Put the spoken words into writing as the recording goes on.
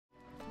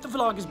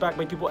vlog is back,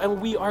 my people,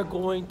 and we are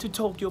going to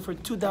Tokyo for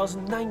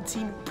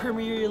 2019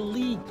 Premier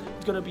League.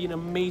 It's gonna be an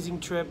amazing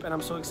trip, and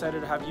I'm so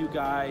excited to have you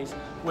guys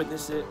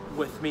witness it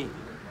with me.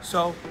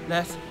 So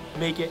let's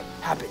make it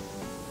happen.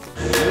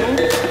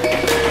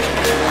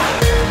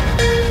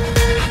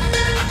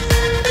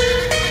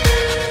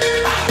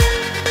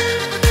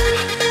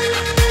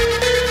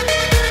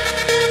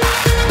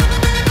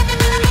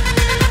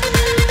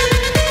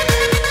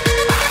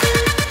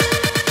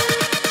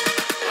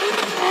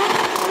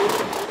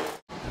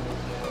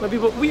 My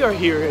people, we are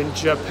here in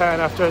Japan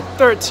after a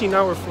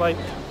 13-hour flight.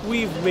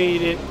 We've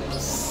made it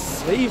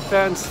safe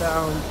and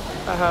sound.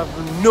 I have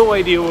no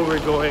idea where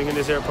we're going in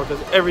this airport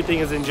because everything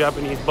is in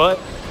Japanese, but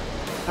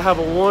I have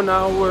a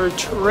 1-hour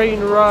train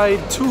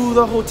ride to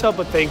the hotel,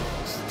 but thanks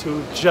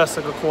to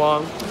Jessica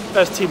Kwong,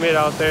 best teammate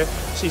out there.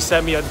 She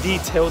sent me a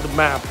detailed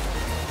map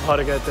of how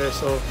to get there,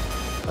 so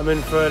I'm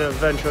in for an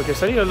adventure. Okay,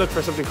 so I need to look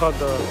for something called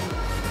the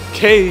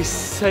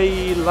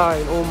Keisei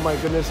line. Oh my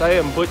goodness, I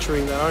am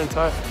butchering that, aren't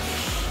I?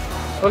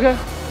 Okay,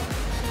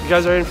 you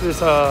guys are in for this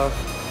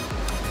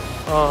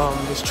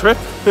this trip.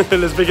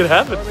 Let's make it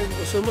happen.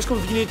 So the most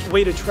convenient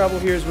way to travel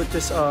here is with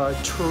this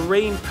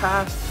train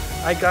pass.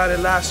 I got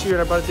it last year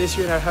and I bought it this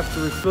year, and I have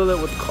to refill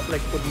it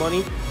with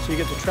money, so you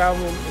get to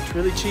travel. It's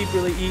really cheap,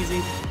 really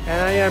easy,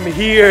 and I am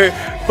here.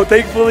 But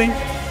thankfully,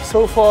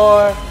 so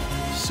far,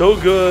 so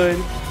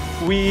good.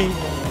 We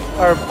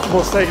are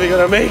most likely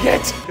gonna make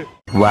it.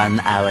 1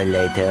 hour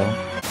later.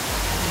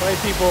 My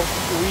people,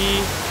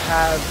 we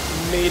have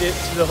made it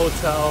to the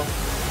hotel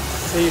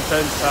safe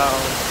and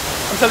sound.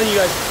 I'm telling you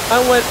guys,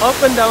 I went up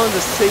and down the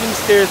same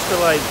stairs for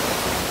like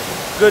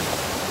good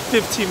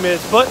 15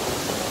 minutes, but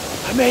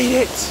I made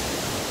it.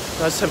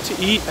 Now it's time to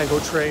eat and go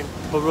train.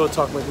 But real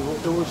talk, my people,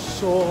 it was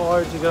so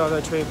hard to get on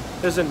that train.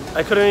 Listen,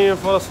 I couldn't even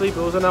fall asleep.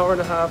 It was an hour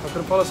and a half. I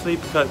couldn't fall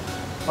asleep because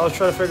I was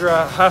trying to figure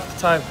out half the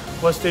time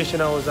what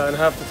station I was at and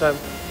half the time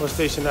what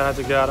station I had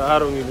to get out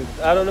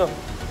of. I don't know,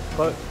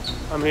 but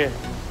I'm here.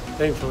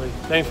 Thankfully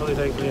I'm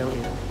here.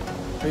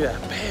 But yeah,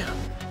 bam.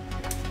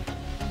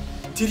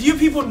 Did you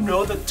people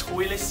know the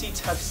toilet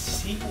seats have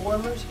seat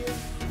warmers here?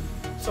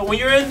 So when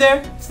you're in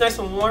there, it's nice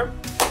and warm.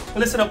 But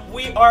listen up,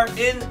 we are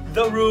in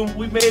the room.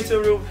 We made it to the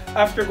room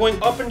after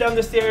going up and down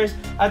the stairs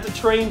at the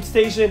train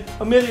station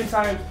a million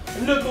times.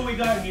 And look what we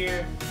got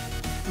here.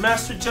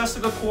 Master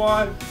Jessica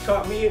Kwon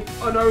got me a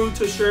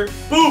Naruto shirt.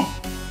 Boom!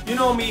 You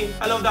know me,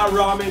 I love that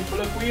ramen. But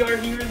look, we are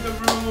here in the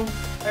room.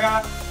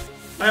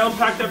 I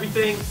unpacked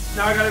everything.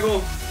 Now I gotta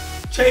go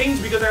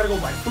change because I gotta go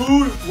buy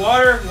food,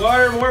 water,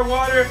 more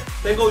water,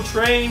 then go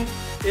train.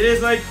 It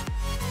is like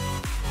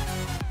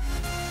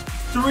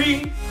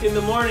 3 in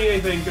the morning, I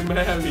think, in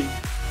Miami.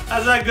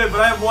 That's not good, but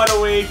I'm wide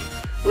awake.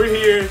 We're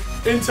here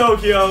in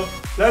Tokyo.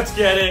 Let's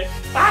get it.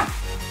 Ah!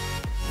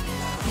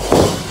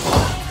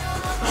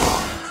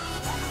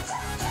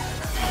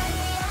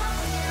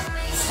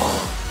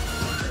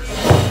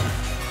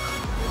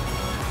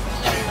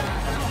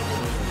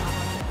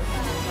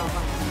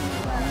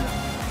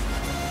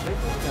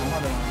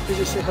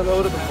 Just say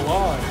hello to the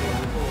vlog.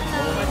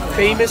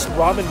 Famous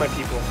ramen, my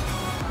people.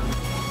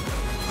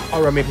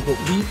 Alright, my people,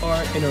 we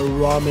are in a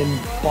ramen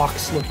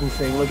box looking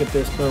thing. Look at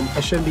this, boom.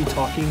 I shouldn't be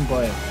talking,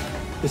 but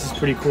this is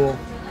pretty cool.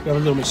 We have a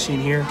little machine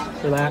here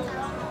for that.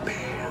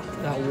 Bam,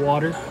 that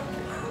water.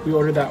 We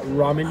ordered that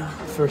ramen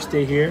first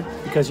day here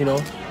because, you know,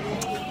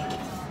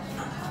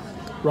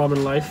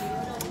 ramen life.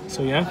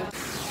 So yeah.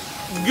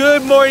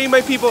 Good morning, my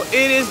people.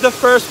 It is the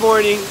first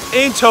morning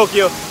in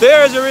Tokyo.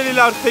 There is a really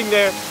loud thing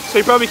there, so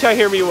you probably can't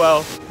hear me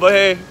well. But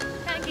hey,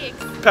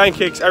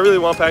 pancakes. I really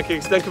want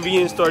pancakes. Then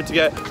convenience store to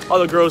get all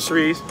the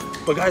groceries.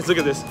 But guys, look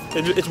at this.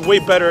 It's way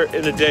better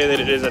in the day than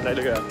it is at night.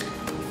 Look at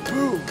that.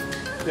 Woo.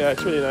 Yeah,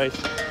 it's really nice.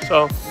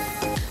 So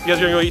you guys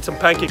are gonna go eat some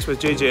pancakes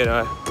with JJ and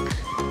I.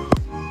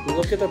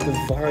 Look at that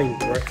divine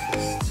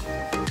breakfast.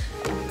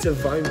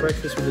 Divine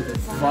breakfast with a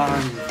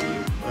divine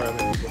view. All right,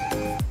 my people.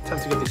 Time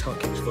to get these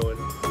hotcakes going.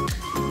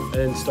 And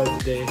then start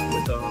the day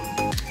with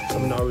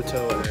some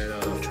Naruto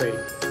and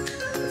training.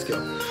 Let's go.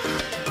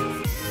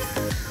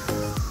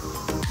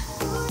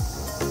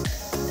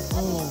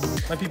 Oh,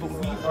 my people,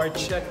 we are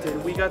checked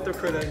in. We got the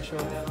credential.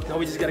 Now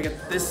we just gotta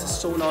get this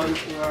sewn on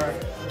to our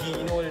gi.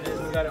 You know what it is.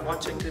 We got it all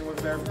checked in. We're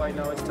verified.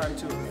 Now it's time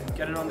to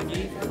get it on the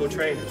gi and go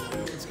train.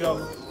 Let's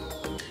go.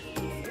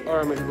 All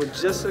right, my people.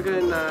 Jessica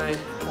and I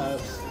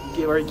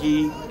give our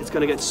gi. It's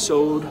gonna get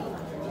sewed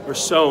or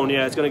sewn.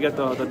 Yeah, it's gonna get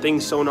the thing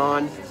sewn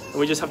on. And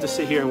we just have to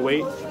sit here and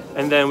wait,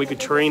 and then we could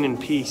train in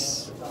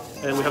peace.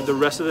 And we have the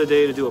rest of the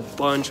day to do a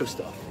bunch of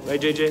stuff. Right,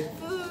 JJ?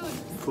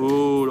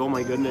 Food, oh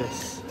my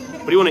goodness.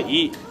 What do you want to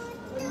eat?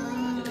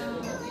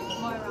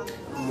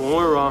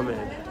 More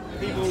ramen.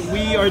 People,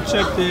 we are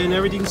checked in,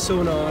 everything's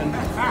sewn on.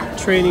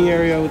 Training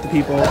area with the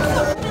people.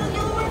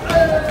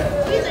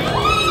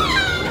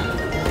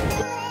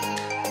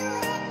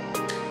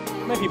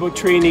 My people,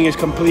 training is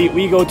complete.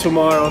 We go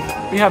tomorrow.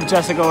 We have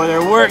Jessica over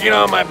there working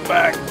on my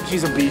back.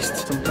 She's a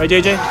beast. Right,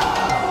 JJ?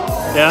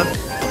 Yeah?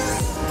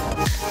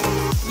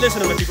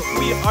 Listen to me, people.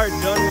 We are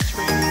done with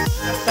training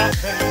at that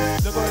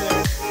venue. Look over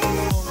there.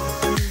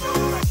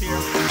 Back here.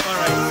 All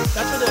right.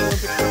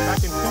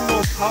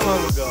 how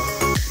long ago,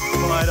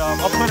 but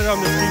I'll put it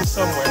on the screen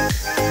somewhere.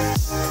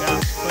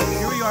 Yeah, but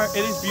here we are.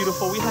 It is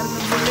beautiful. We had an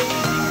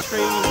amazing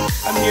training.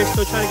 I'm here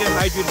still trying to get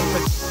hydrated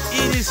because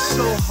it is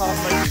so hot,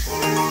 my people.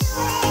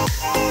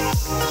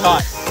 It's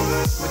hot.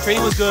 The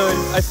training was good.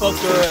 I felt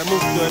good. I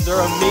moved good. There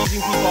are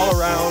amazing people all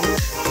around.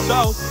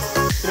 So,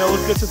 you know, it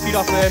was good to feed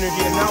off the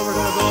energy. And now we're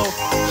gonna go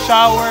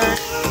shower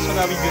so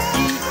that we can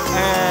eat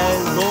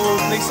and go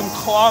play some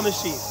claw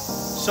machine.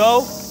 So,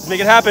 let's make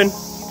it happen.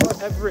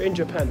 Ever in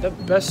Japan, the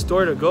best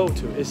store to go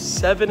to is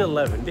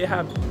 7-Eleven. They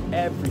have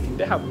everything.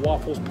 They have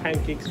waffles,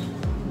 pancakes,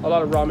 a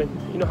lot of ramen.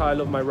 You know how I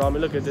love my ramen.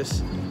 Look at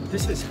this.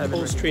 This is heaven.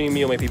 Post-training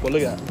meal, my people.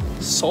 Look at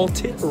that.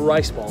 Salted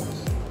rice balls.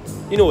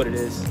 You know what it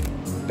is.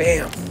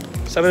 Bam.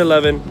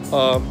 7-Eleven,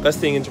 best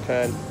thing in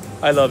Japan.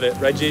 I love it.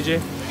 Right, JJ?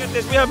 Look at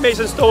this. We have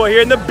Mason Stowa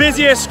here in the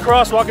busiest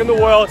crosswalk in the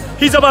world.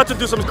 He's about to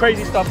do some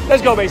crazy stuff.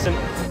 Let's go, Mason.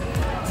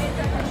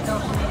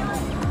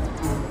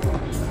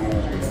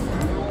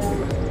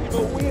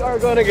 We are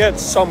gonna get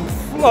some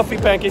fluffy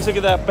pancakes. Look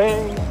at that,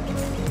 bang.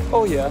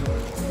 Oh yeah.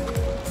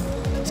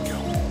 Let's go.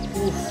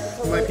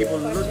 Oof. My people,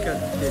 look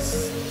at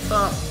this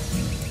stuff.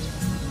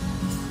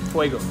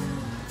 Fuego.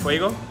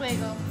 Fuego?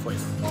 Fuego.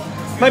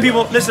 Fuego. My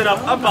people, listen up.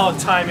 About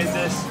time in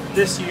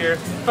this year.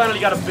 Finally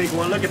got a big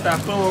one. Look at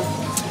that, boom.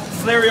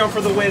 Flareon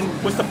for the win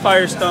with the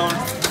Firestone.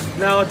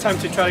 Now time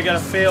to try to get a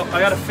fail. I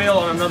got to fail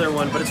on another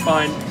one, but it's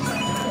fine.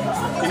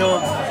 You know,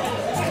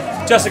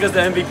 Jessica's the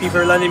MVP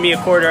for lending me a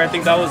quarter. I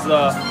think that was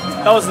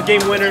the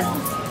game winner.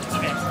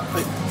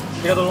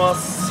 The other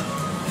loss.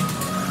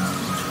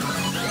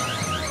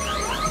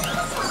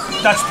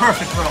 That's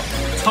perfect, bro.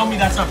 Tell me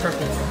that's not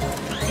perfect.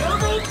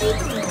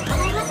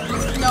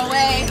 No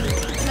way.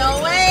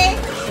 No way.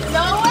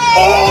 No way.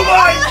 Oh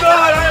my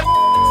god!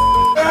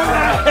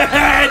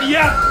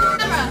 Yeah.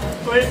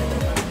 Wait.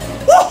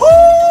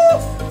 Woohoo!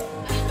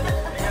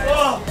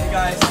 Oh, hey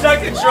guys.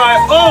 Second try.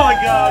 Oh my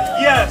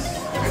god. Yes.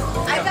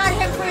 I got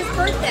him for his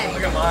birthday.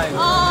 Look at mine.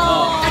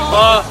 Oh.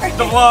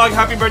 The vlog,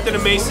 happy birthday to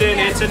Mason.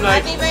 It's in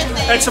like Happy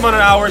birthday. X amount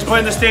of hours, but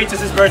in the States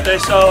it's his birthday,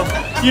 so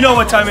you know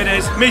what time it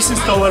is.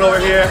 Mason's still in over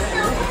here.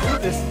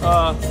 This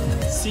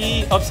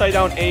C upside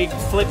down egg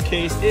flip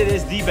case, it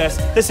is the best.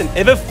 Listen,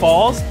 if it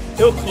falls,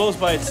 it'll close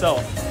by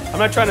itself. I'm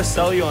not trying to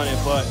sell you on it,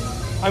 but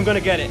I'm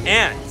gonna get it.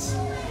 And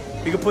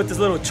we can put this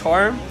little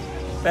charm.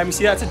 Bam, you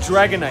see that's a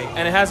Dragonite,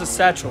 and it has a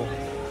satchel.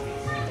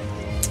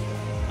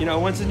 You know,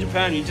 once in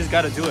Japan, you just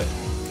gotta do it.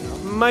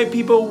 My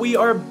people, we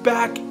are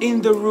back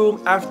in the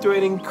room after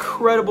an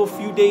incredible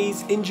few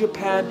days in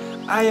Japan.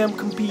 I am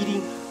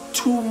competing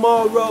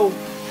tomorrow.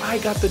 I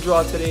got the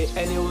draw today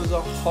and it was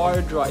a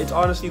hard draw. It's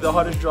honestly the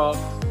hardest draw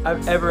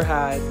I've ever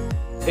had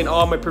in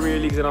all my Premier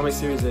Leagues and all my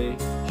Series A.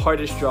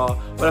 Hardest draw,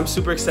 but I'm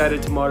super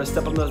excited tomorrow to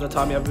step on the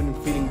tatami. I've been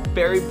feeling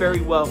very,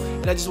 very well,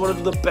 and I just want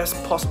to do the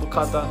best possible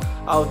kata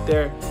out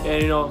there.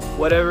 And you know,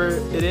 whatever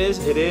it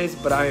is,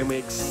 but I am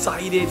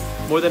excited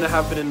more than I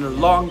have been in a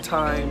long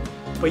time.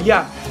 But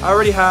yeah, I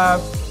already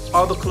have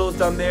all the clothes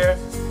down there,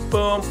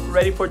 boom,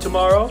 ready for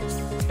tomorrow.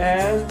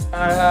 And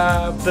I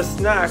have the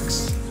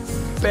snacks,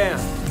 bam.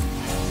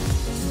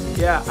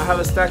 Yeah, I have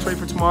the snacks ready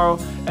for tomorrow.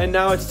 And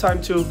now it's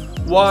time to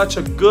watch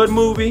a good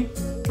movie,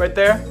 right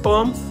there,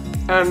 boom,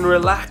 and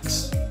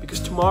relax, because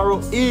tomorrow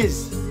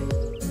is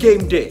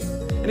game day.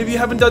 And if you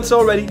haven't done so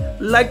already,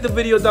 like the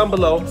video down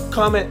below,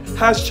 comment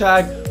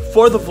hashtag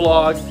for the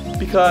vlog,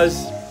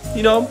 because,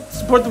 you know,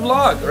 support the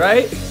vlog,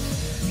 right?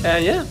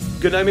 And yeah,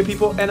 good night, my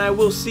people, and I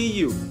will see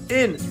you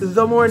in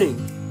the morning.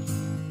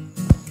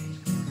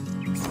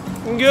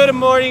 Good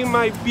morning,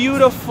 my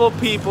beautiful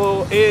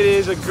people. It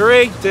is a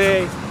great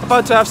day.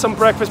 About to have some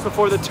breakfast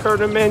before the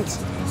tournament.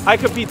 I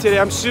compete today.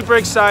 I'm super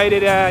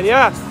excited, and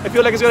yeah, I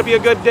feel like it's gonna be a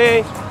good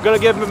day. I'm gonna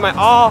give it my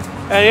all,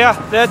 and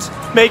yeah, let's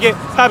make it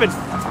happen.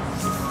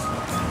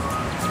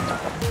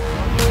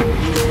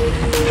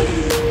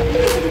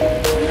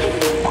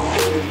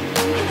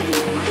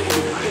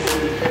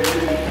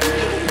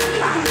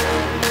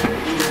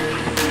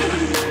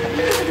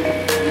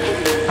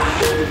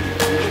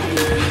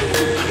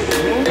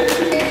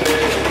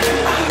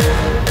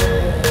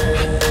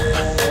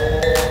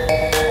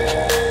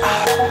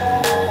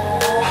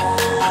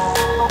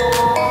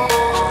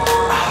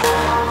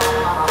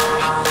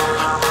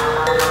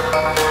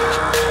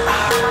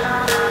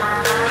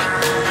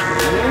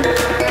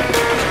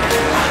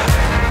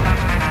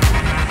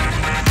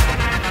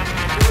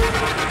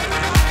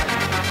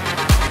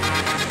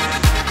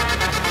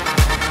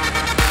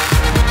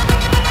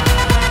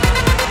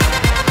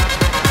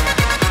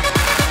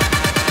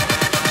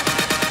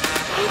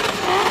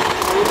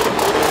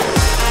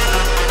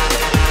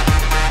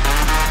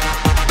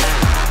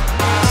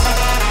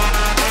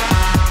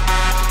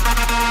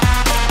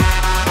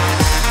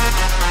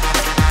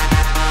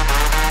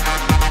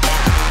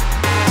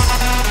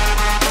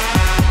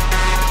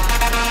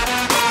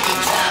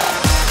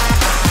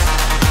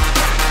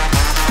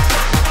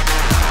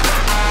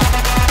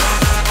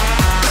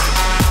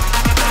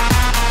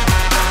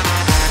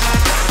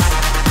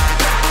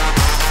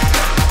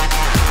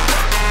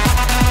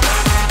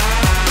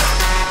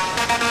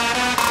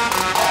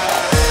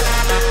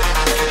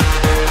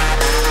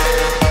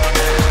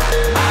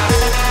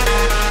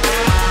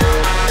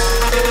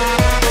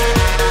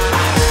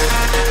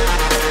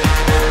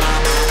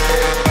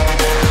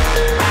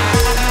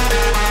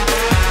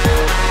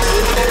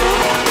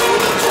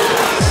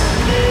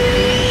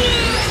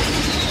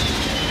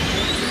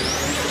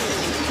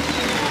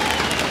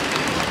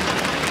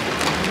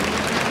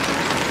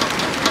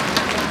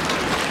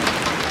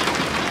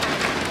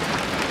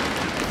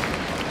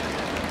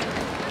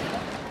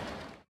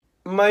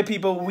 my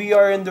people, we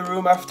are in the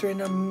room after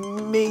an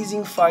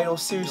amazing final.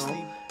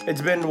 Seriously,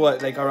 it's been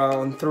what, like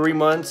around 3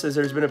 months since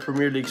there's been a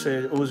Premier League, so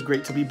it was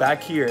great to be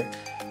back here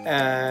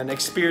and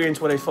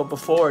experience what I felt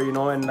before, you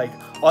know, and like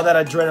all that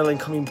adrenaline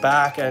coming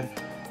back and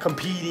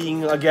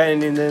competing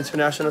again in the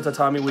international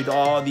tatami with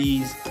all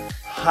these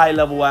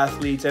high-level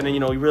athletes, and then, you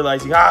know,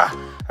 realizing, I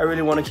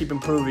really want to keep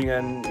improving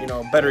and, you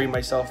know, bettering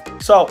myself.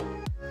 So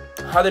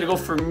how did it go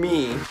for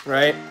me,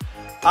 right?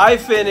 I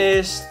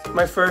finished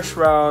my first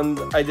round.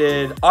 I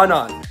did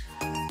Anan,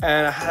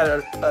 and I had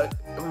a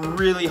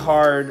really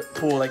hard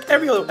pool. Like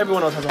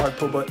everyone else has a hard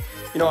pool, but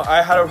you know,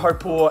 I had a hard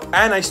pool,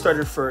 and I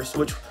started first,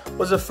 which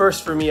was a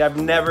first for me. I've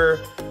never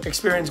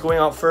experienced going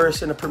out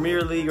first in a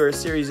Premier League or a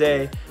Series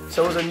A,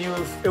 so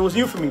it was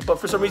new for me. But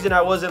for some reason,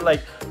 I wasn't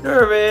like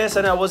nervous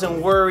and I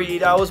wasn't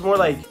worried. I was more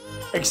like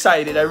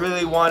excited. I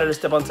really wanted to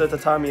step onto the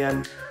tatami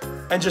and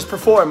just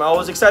perform. I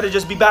was excited to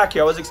just be back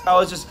here. I was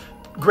just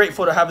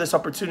grateful to have this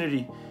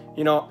opportunity,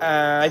 you know.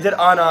 I did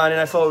Anan, and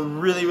I felt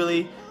really,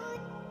 really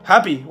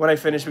happy when I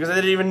finished because I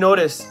didn't even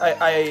notice.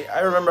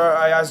 I remember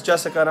I asked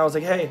Jessica, and I was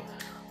like, hey,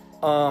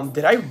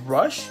 did I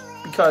rush?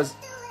 Because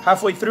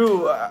halfway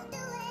through,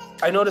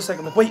 I noticed, like,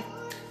 I'm like, wait,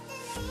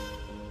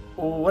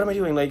 what am I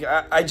doing? Like,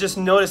 I just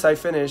noticed I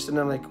finished, and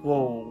I'm like,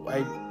 whoa,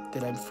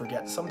 did I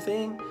forget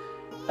something?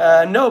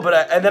 No,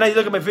 and then I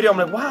look at my video, I'm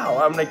like, wow,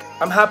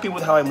 I'm happy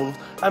with how I moved.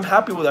 I'm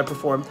happy with how I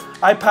performed.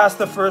 I passed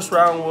the first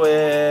round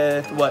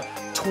with, what,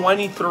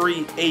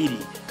 2380.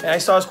 And I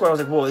saw a score, I was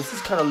like, whoa, this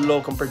is kind of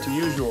low compared to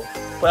usual.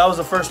 But I was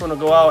the first one to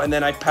go out, and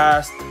then I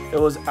passed. It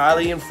was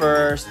Ali in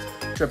first,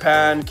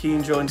 Japan,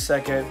 Kinjo in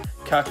second,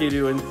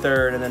 Kakiru in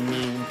third, and then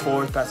me in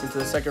fourth, passing to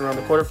the second round,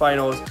 the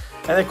quarterfinals.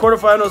 And the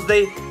quarterfinals,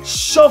 they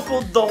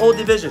shuffled the whole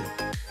division.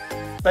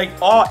 Like,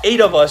 all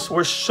 8 of us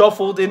were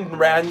shuffled in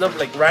random,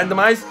 like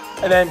randomized,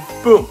 and then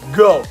boom,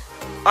 go.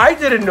 I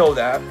didn't know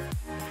that,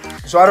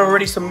 so I'd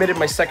already submitted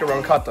my second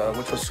round kata,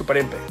 which was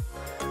Suparinpei.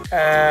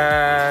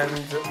 And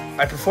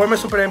I performed my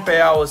Suparinpei.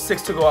 I was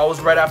 6 to go. I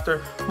was right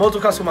after Moto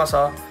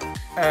Kasumasa.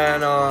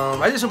 And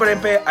I did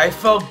Suparinpei. I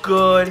felt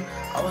good.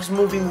 I was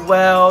moving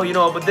well, you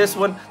know, but this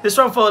round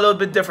felt a little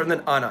bit different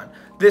than Anan.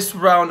 This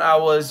round, I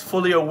was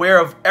fully aware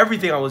of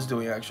everything I was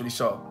doing, actually,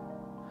 so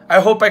I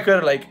hope I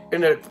could, like,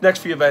 in the next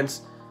few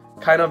events,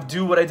 kind of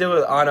do what I did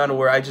with Anan,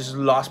 where I just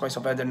lost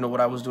myself. I didn't know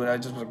what I was doing. I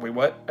just was like, wait,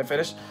 what? I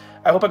finished?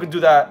 I hope I could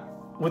do that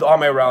with all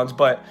my rounds.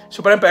 But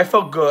Suparinpei, I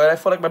felt good. I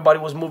felt like my body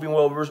was moving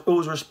well. It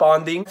was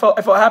responding.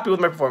 I felt happy with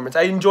my performance.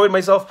 I enjoyed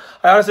myself.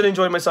 I honestly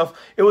enjoyed myself.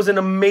 It was an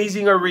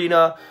amazing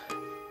arena.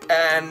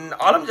 And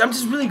I'm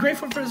just really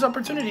grateful for this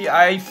opportunity.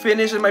 I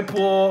finished in my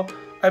pool,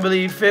 I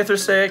believe, 5th or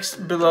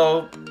 6th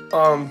below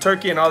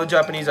Turkey and all the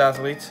Japanese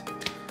athletes.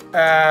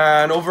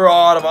 And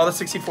overall, out of all the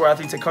 64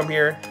 athletes that come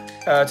here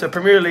to the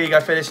Premier League,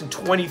 I finished in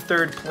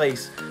 23rd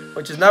place,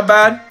 which is not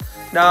bad.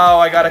 Now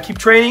I gotta keep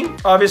training.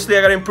 Obviously,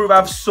 I gotta improve. I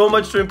have so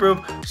much to improve,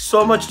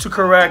 so much to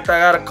correct. I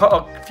got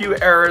a few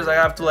errors I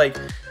have to, like,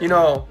 you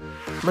know,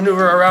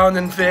 maneuver around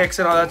and fix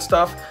and all that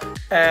stuff.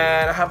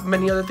 And I have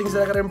many other things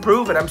that I gotta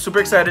improve. And I'm super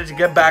excited to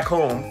get back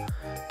home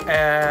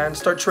and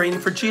start training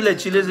for Chile.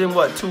 Chile's in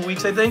what, 2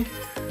 weeks, I think?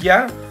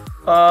 Yeah.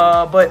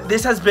 But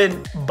this has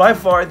been by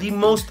far the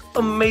most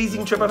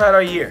amazing trip I've had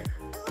all year.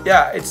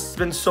 Yeah, it's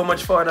been so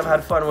much fun. I've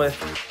had fun with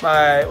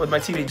my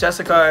teammate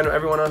Jessica and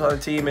everyone else on the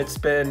team. It's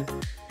been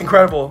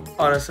incredible,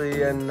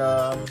 honestly. And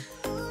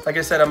like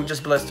I said, I'm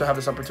just blessed to have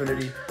this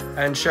opportunity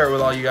and share it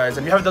with all you guys.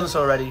 And if you haven't done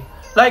so already,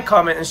 like,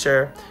 comment, and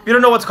share. If you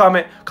don't know what to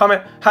comment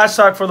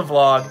hashtag for the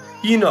vlog.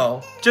 You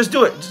know, just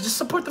do it. Just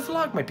support the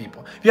vlog, my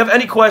people. If you have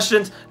any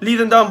questions, leave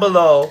them down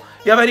below.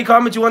 If you have any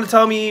comments you want to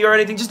tell me or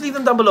anything, just leave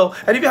them down below.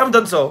 And if you haven't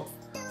done so,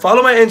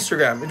 follow my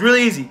Instagram. It's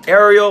really easy.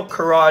 Ariel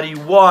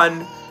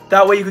Karate1.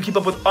 That way you can keep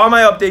up with all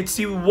my updates,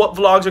 see what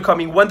vlogs are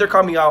coming, when they're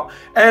coming out,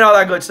 and all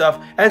that good stuff.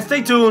 And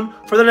stay tuned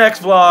for the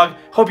next vlog.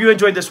 Hope you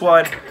enjoyed this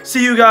one.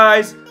 See you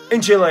guys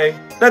in Chile.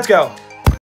 Let's go.